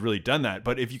knowledge no one's really done that.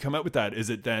 But if you come up with that,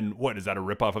 is it then what, is that a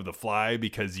ripoff of The Fly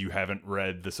because you haven't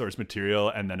read the source material?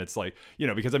 And then it's like, you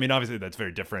know, because I mean obviously that's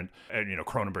very different, and you know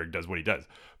Cronenberg does what he does.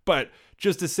 But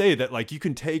just to say that like you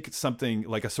can take something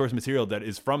like a source material that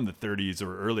is from the 30s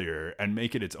or earlier and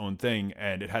make it its own thing,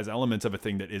 and it has elements of a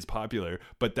thing that is popular,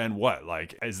 but then what,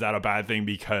 like is that a bad thing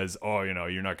because, oh, you know,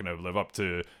 you're not going to live up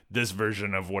to this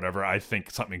version of whatever I think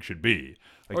something should be?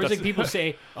 Like, or it's like people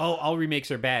say, oh, all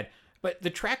remakes are bad. But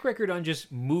the track record on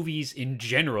just movies in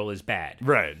general is bad.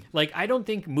 Right. Like, I don't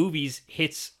think movies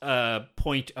hits a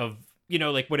point of, you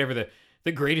know, like whatever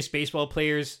the greatest baseball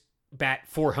players bat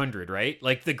 400, right?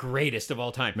 Like the greatest of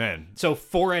all time. Man. So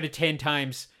 4 out of 10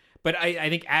 times. But I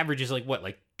think average is like what,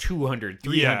 like 200,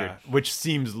 300. Yeah, which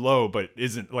seems low, but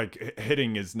isn't, like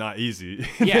hitting is not easy.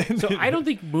 Yeah. So I don't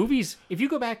think movies, if you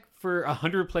go back for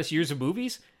 100 plus years of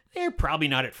movies, they're probably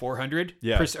not at 400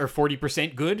 or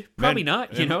 40% good. Probably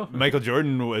not, you know. Michael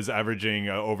Jordan was averaging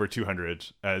over 200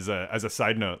 as a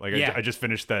side note. Like I just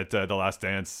finished that The Last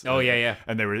Dance. Oh yeah.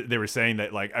 And they were saying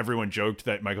that like everyone joked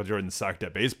that Michael Jordan sucked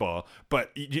at baseball,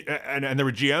 but and there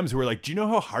were GMs who were like, "Do you know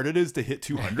how hard it is to hit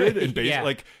 200 in baseball?" Yeah.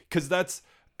 Like cuz that's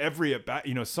every at bat,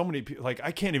 you know, so many people, like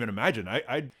I can't even imagine.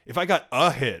 I if I got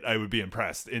a hit, I would be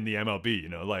impressed in the MLB, you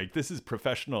know. Like this is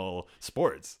professional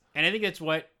sports. And I think that's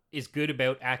what is good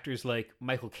about actors like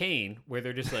Michael Caine, where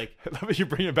they're just like, I love it. You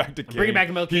bring it back to Caine. Bring it back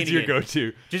to Michael Caine. He's your again.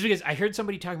 go-to. Just because I heard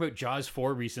somebody talking about Jaws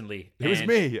 4 recently. It was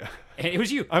me. And it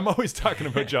was you. I'm always talking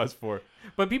about Jaws 4.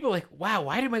 But people are like, wow,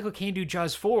 why did Michael Caine do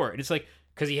Jaws 4? And it's like,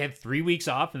 because he had 3 weeks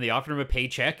off and they offered him a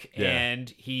paycheck and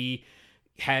he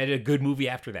had a good movie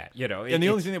after that, you know. And the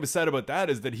only thing that was sad about that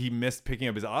is that he missed picking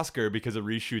up his Oscar because of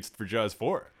reshoots for Jaws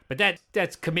 4. But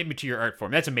that's commitment to your art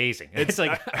form. That's amazing. It's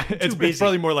like it's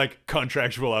probably more like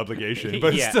contractual obligation,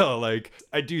 but still, like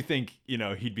I do think, you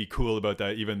know, he'd be cool about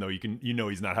that, even though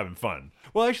he's not having fun.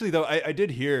 Well, actually, though, I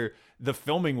did hear the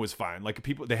filming was fine. Like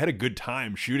they had a good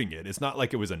time shooting it. It's not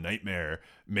like it was a nightmare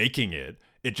making it.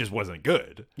 It just wasn't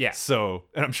good. Yeah. So,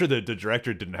 and I'm sure the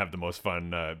director didn't have the most fun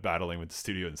battling with the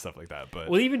studio and stuff like that. But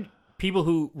well, even people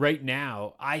who right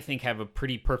now I think have a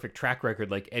pretty perfect track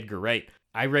record, like Edgar Wright.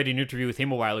 I read an interview with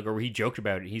him a while ago where he joked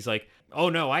about it. He's like, "Oh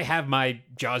no, I have my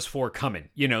Jaws 4 coming."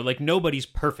 You know, like nobody's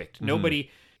perfect. Mm-hmm. Nobody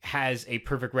has a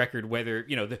perfect record. Whether,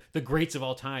 you know, the greats of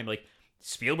all time, like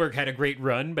Spielberg had a great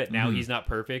run, but now he's not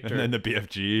perfect. And then the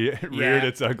BFG reared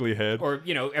its ugly head. Or,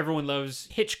 you know, everyone loves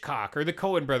Hitchcock or the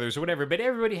Coen brothers or whatever, but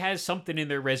everybody has something in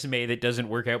their resume that doesn't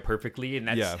work out perfectly, and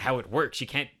that's how it works. You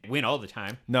can't win all the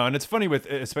time. No, and it's funny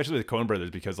especially with Coen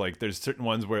brothers, because like there's certain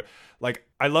ones where like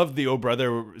I love the Oh Brother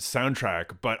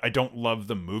soundtrack, but I don't love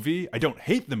the movie. I don't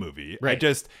hate the movie. Right.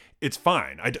 It's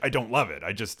fine. I don't love it.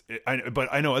 But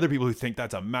I know other people who think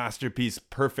that's a masterpiece,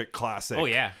 perfect classic. Oh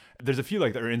yeah. There's a few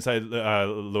like that are inside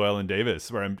Llewellyn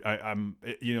Davis where I'm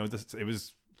you know, it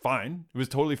was fine. It was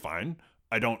totally fine.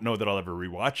 I don't know that I'll ever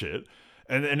rewatch it.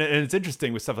 And it's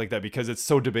interesting with stuff like that because it's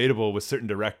so debatable with certain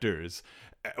directors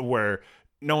where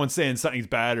no one's saying something's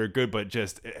bad or good, but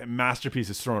just masterpiece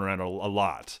is thrown around a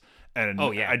lot. And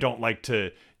I don't like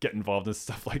to get involved in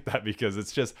stuff like that because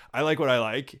it's just, I like what I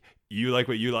like, you like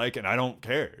what you like, and I don't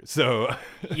care. So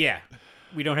yeah,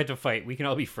 we don't have to fight. We can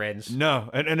all be friends. No,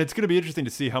 and it's going to be interesting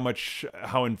to see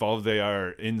how involved they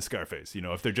are in Scarface. You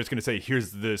know, if they're just going to say,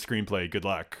 here's the screenplay, good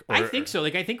luck. I think so.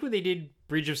 Like, I think when they did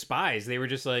Bridge of Spies, they were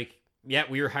just like, yeah,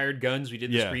 we were hired guns. We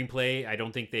did the screenplay. I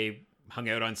don't think they hung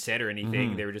out on set or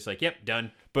anything. They were just like, yep,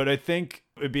 done. But I think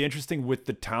It'd be interesting with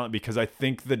the talent because I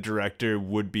think the director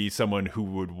would be someone who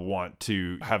would want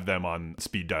to have them on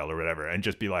speed dial or whatever and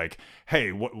just be like,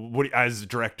 hey, what as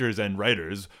directors and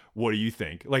writers, what do you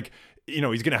think? Like, you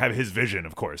know, he's going to have his vision,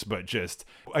 of course, but just,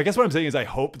 I guess what I'm saying is I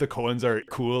hope the Coens are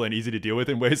cool and easy to deal with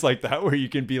in ways like that, where you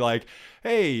can be like,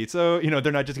 hey, so, you know,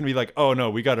 they're not just going to be like, oh no,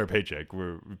 we got our paycheck.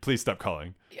 Please stop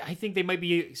calling. I think they might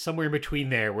be somewhere in between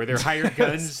there where they're hired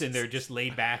guns and they're just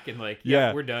laid back and like,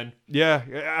 yeah, we're done. Yeah.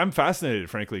 I'm fascinated,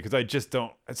 frankly, because I just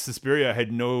don't, Suspiria, I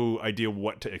had no idea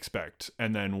what to expect.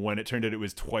 And then when it turned out it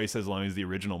was twice as long as the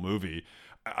original movie,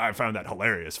 I found that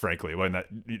hilarious, frankly, when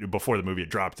before the movie it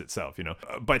dropped itself, you know.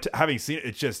 But having seen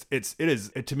it,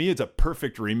 to me, it's a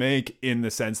perfect remake in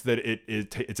the sense that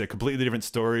it's a completely different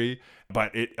story,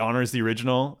 but it honors the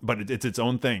original, but it's its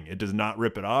own thing. It does not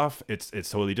rip it off. It's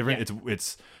totally different. Yeah.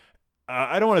 It's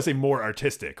I don't want to say more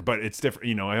artistic, but it's different.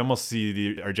 You know, I almost see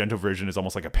the Argento version is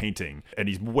almost like a painting, and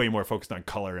he's way more focused on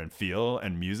color and feel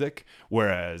and music,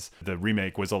 whereas the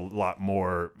remake was a lot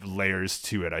more layers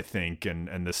to it, I think,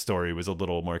 and the story was a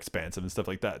little more expansive and stuff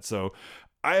like that. So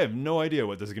I have no idea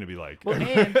what this is going to be like. Well,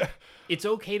 and it's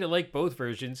okay to like both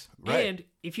versions. Right. And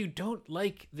if you don't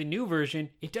like the new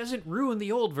version, it doesn't ruin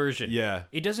the old version. Yeah.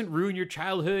 It doesn't ruin your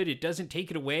childhood. It doesn't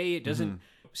take it away. It doesn't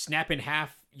snap in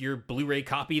half your Blu-ray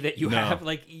copy that you have.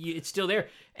 Like, it's still there.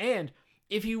 And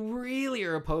if you really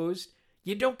are opposed,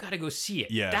 you don't got to go see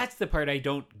it. Yeah. That's the part I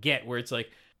don't get, where it's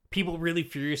like people really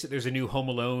furious that there's a new Home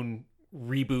Alone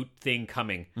reboot thing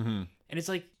coming. And it's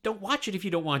like, don't watch it if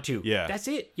you don't want to. Yeah. That's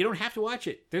it. You don't have to watch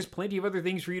it. There's plenty of other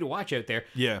things for you to watch out there.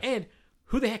 Yeah. And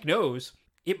who the heck knows?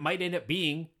 It might end up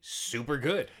being super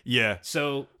good. Yeah.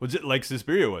 So, like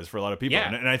Suspiria was for a lot of people.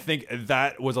 Yeah. And I think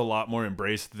that was a lot more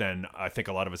embraced than I think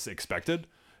a lot of us expected.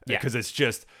 Yeah. Because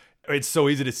it's so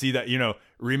easy to see that, you know,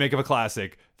 remake of a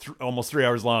classic, almost 3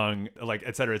 hours long, like,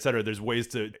 et cetera, et cetera. There's ways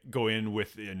to go in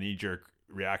with a knee-jerk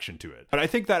reaction to it. But I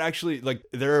think that actually, like,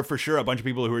 there are for sure a bunch of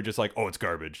people who are just like, oh, it's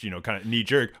garbage, you know, kind of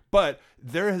knee-jerk. But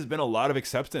there has been a lot of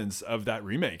acceptance of that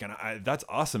remake, and that's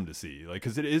awesome to see. Like,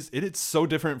 because it is so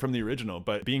different from the original,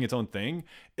 but being its own thing,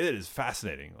 it is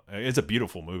fascinating. It's a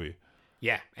beautiful movie.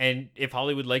 yeah. And if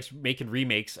Hollywood likes making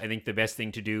remakes, I think the best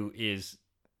thing to do is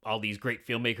all these great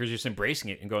filmmakers just embracing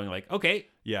it and going like, okay,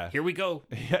 yeah, here we go.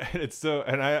 Yeah, it's so,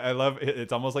 and I love it.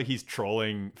 It's almost like he's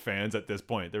trolling fans at this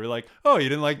point. They were like, oh, you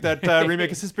didn't like that remake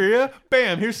of Suspiria?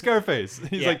 Bam, here's Scarface.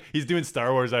 He's like, he's doing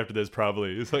Star Wars after this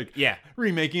probably. It's like, yeah,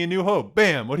 remaking A New Hope.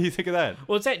 Bam, what do you think of that?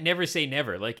 Well, it's that never say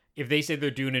never. Like, if they said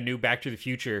they're doing a new Back to the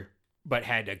Future, but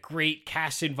had a great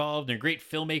cast involved and great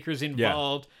filmmakers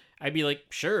involved, I'd be like,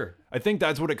 sure. I think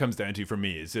that's what it comes down to for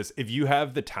me, is just if you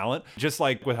have the talent, just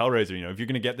like with Hellraiser, you know, if you're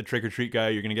going to get the Trick or Treat guy,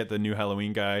 you're going to get the new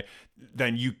Halloween guy,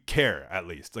 then you care at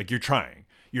least. Like, you're trying.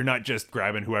 You're not just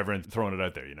grabbing whoever and throwing it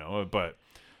out there, you know, but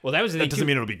well, that doesn't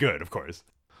mean it'll be good, of course.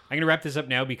 I'm going to wrap this up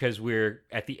now because we're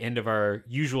at the end of our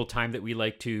usual time that we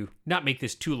like to not make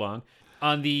this too long.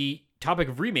 On the topic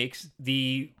of remakes,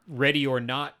 the Ready or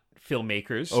Not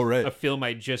filmmakers, a film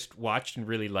I just watched and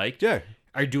really liked,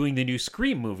 are doing the new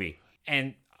Scream movie.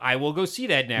 And I will go see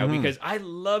that now because I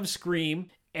love Scream,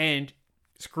 and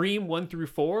Scream 1 through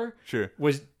 4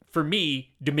 was, for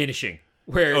me, diminishing.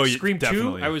 Where Scream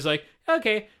 2, I was like,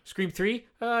 okay. Scream 3,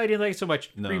 I didn't like it so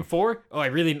much. No. Scream 4, I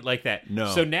really didn't like that. No.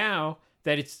 So now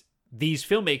that it's these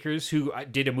filmmakers who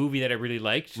did a movie that I really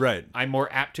liked, I'm more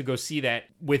apt to go see that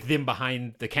with them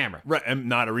behind the camera. Right, and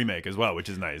not a remake as well, which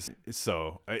is nice.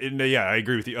 So, yeah, I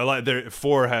agree with you.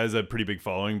 4 has a pretty big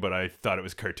following, but I thought it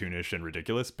was cartoonish and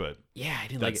ridiculous, but yeah, I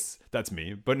didn't like it. That's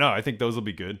me. But no, I think those will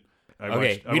be good. We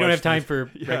don't have time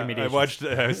for recommendations. I watched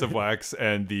House of Wax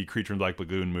and the Creature in Black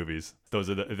Lagoon movies. Those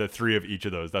are the 3 of each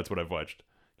of those. That's what I've watched.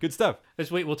 Good stuff.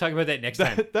 Let's wait. We'll talk about that next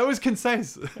time. That was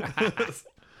concise.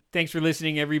 Thanks for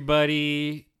listening,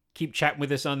 everybody. Keep chatting with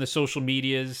us on the social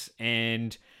medias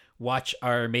and watch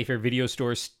our Mayfair Video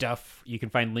Store stuff. You can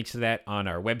find links to that on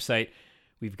our website.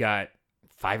 We've got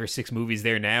 5 or 6 movies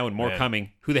there now and more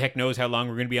coming. Who the heck knows how long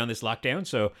we're going to be on this lockdown.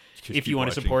 So if you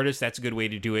want to support us, that's a good way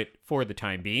to do it for the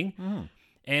time being.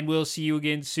 And we'll see you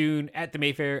again soon at the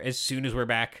Mayfair as soon as we're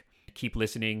back. Keep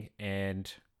listening,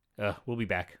 and we'll be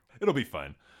back. It'll be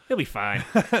fun. It'll be fine.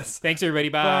 Thanks, everybody.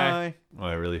 Bye. Well,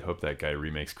 I really hope that guy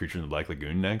remakes Creature in the Black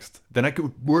Lagoon next. Then I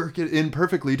could work it in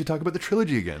perfectly to talk about the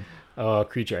trilogy again. Oh,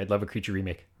 Creature. I'd love a Creature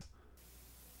remake.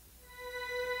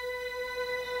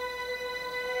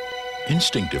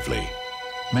 Instinctively,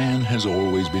 man has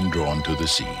always been drawn to the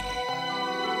sea.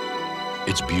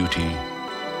 Its beauty,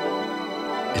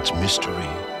 its mystery,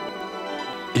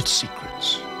 its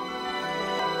secrets.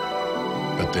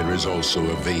 But there is also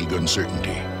a vague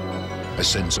uncertainty, a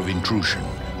sense of intrusion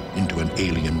into an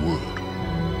alien world.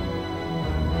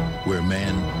 where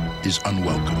man is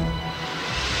unwelcome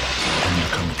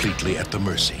and completely at the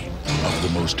mercy of the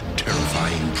most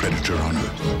terrifying predator on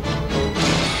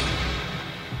Earth.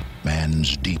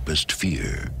 Man's deepest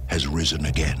fear has risen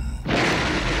again.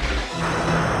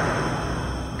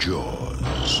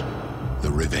 Jaws,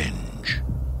 the revenge.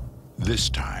 This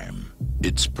time,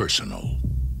 it's personal.